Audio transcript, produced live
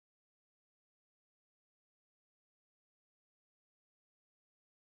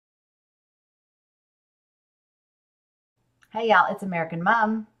Hey y'all, it's American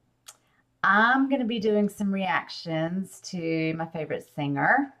Mom. I'm going to be doing some reactions to my favorite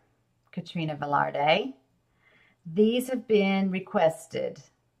singer, Katrina Velarde. These have been requested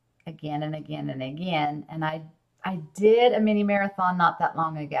again and again and again, and I did a mini marathon not that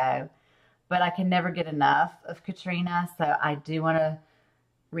long ago, but I can never get enough of Katrina, so I do want to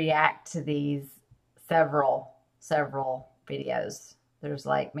react to these several videos. There's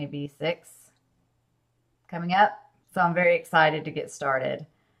like maybe 6 coming up. So I'm very excited to get started.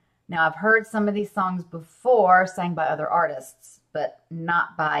 Now, I've heard some of these songs before sang by other artists, but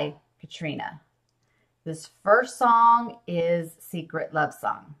not by Katrina. This first song is Secret Love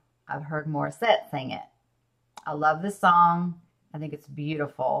Song. I've heard Morissette sing it. I love this song. I think it's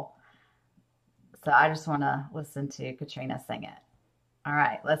beautiful. So I just want to listen to Katrina sing it. All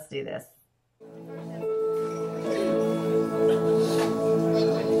right, let's do this.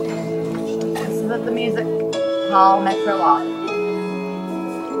 This is at the Music Hall Metro Walk.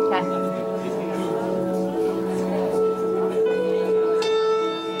 Okay.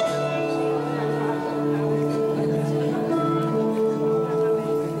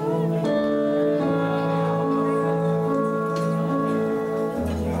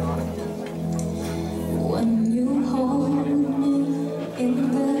 When you hold me in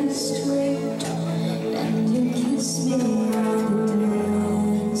the street and you kiss me on the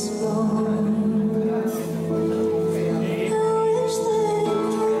dance floor,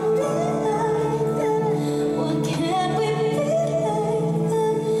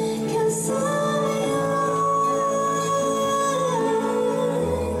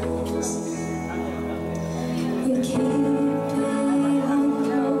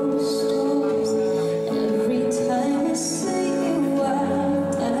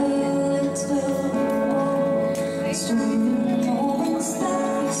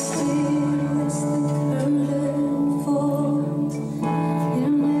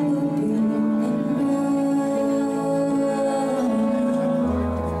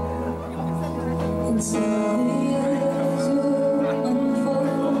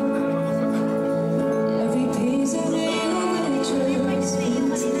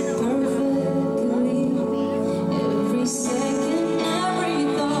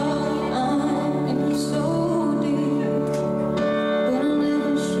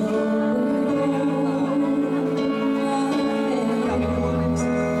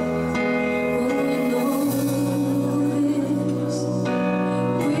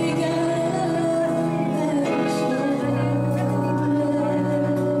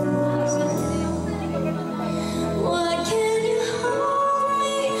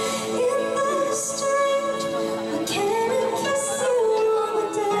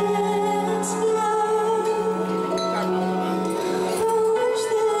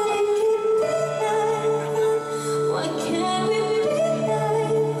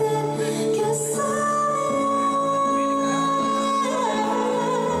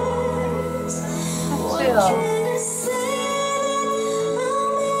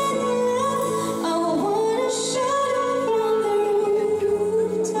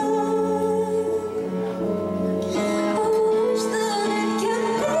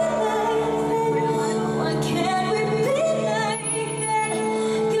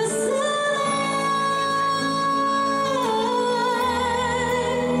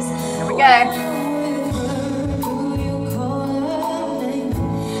 Getting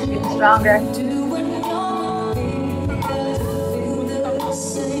stronger.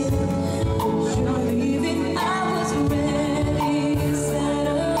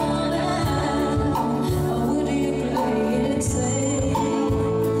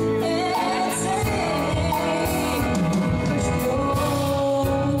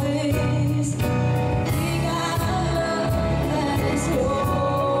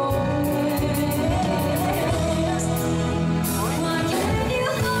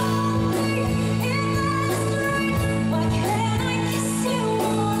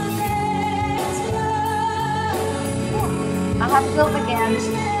 I have to go again.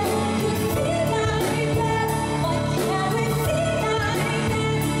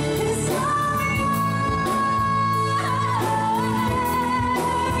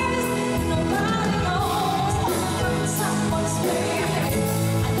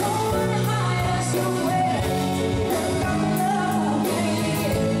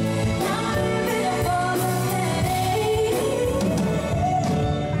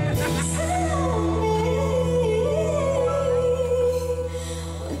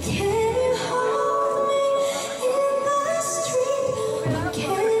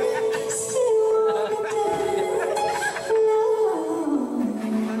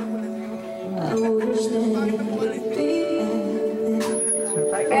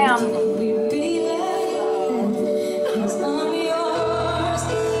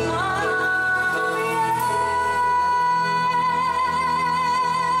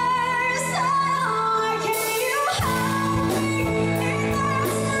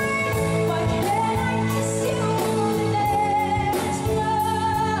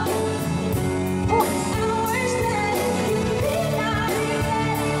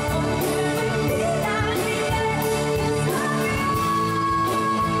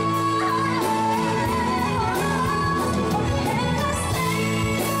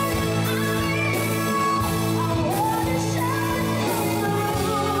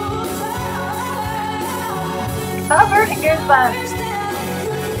 I'm pretty goosebumps.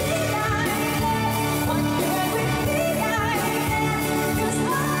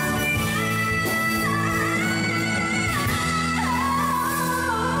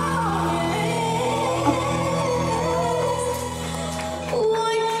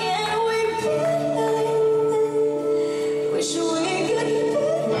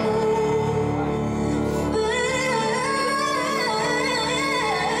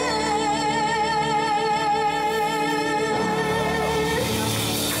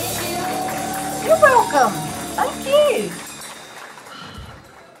 You're welcome. Thank you.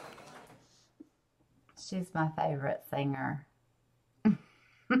 She's my favorite singer.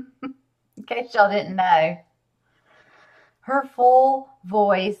 In case y'all didn't know, her full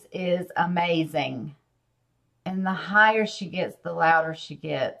voice is amazing. And the higher she gets, the louder she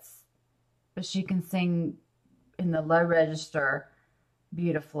gets. But she can sing in the low register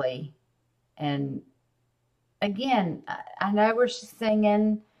beautifully. And again, I know where she's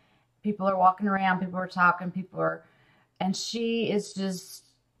singing. People are walking around, people are talking, and she is just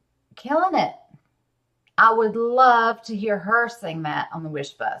killing it. I would love to hear her sing that on the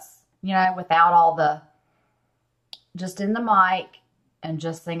Wish Bus, you know, without all the, just in the mic and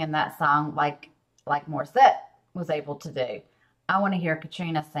just singing that song like Morissette was able to do. I want to hear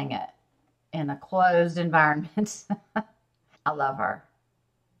Katrina sing it in a closed environment. I love her.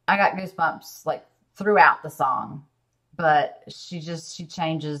 I got goosebumps like throughout the song, but she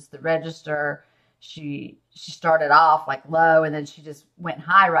changes the register. She started off like low and then she just went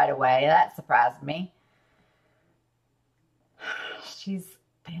high right away. That surprised me. She's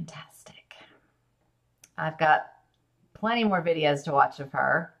fantastic. I've got plenty more videos to watch of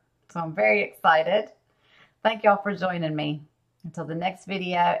her, so I'm very excited. Thank y'all for joining me. Until the next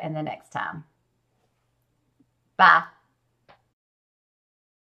video and the next time. Bye.